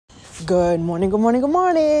Good morning, good morning, good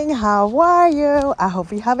morning. How are you? I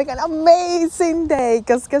hope you're having an amazing day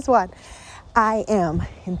because guess what? I am.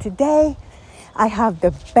 And today I have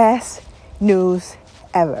the best news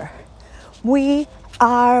ever. We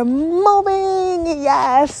are moving.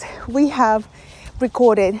 Yes, we have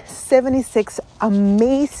recorded 76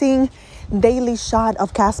 amazing daily shot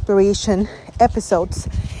of Caspiration episodes.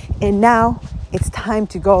 And now it's time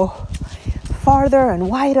to go farther and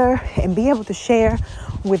wider and be able to share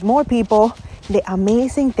with more people the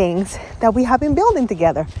amazing things that we have been building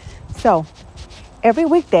together. So every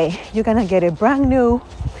weekday, you're gonna get a brand new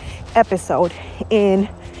episode in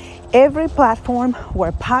every platform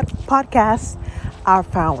where podcasts are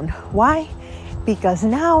found. Why? Because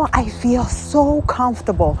now I feel so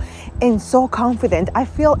comfortable and so confident. I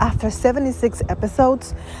feel after 76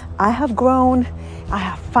 episodes, I have grown, I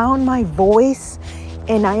have found my voice,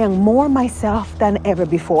 and I am more myself than ever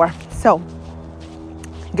before. So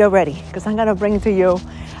get ready, because I'm gonna bring to you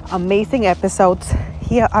amazing episodes.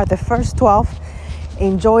 Here are the first 12.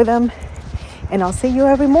 Enjoy them, and I'll see you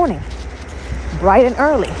every morning, bright and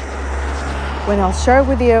early, when I'll share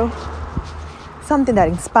with you something that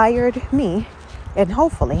inspired me, and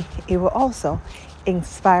hopefully it will also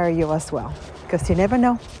inspire you as well, because you never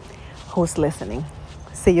know who's listening.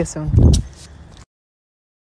 See you soon.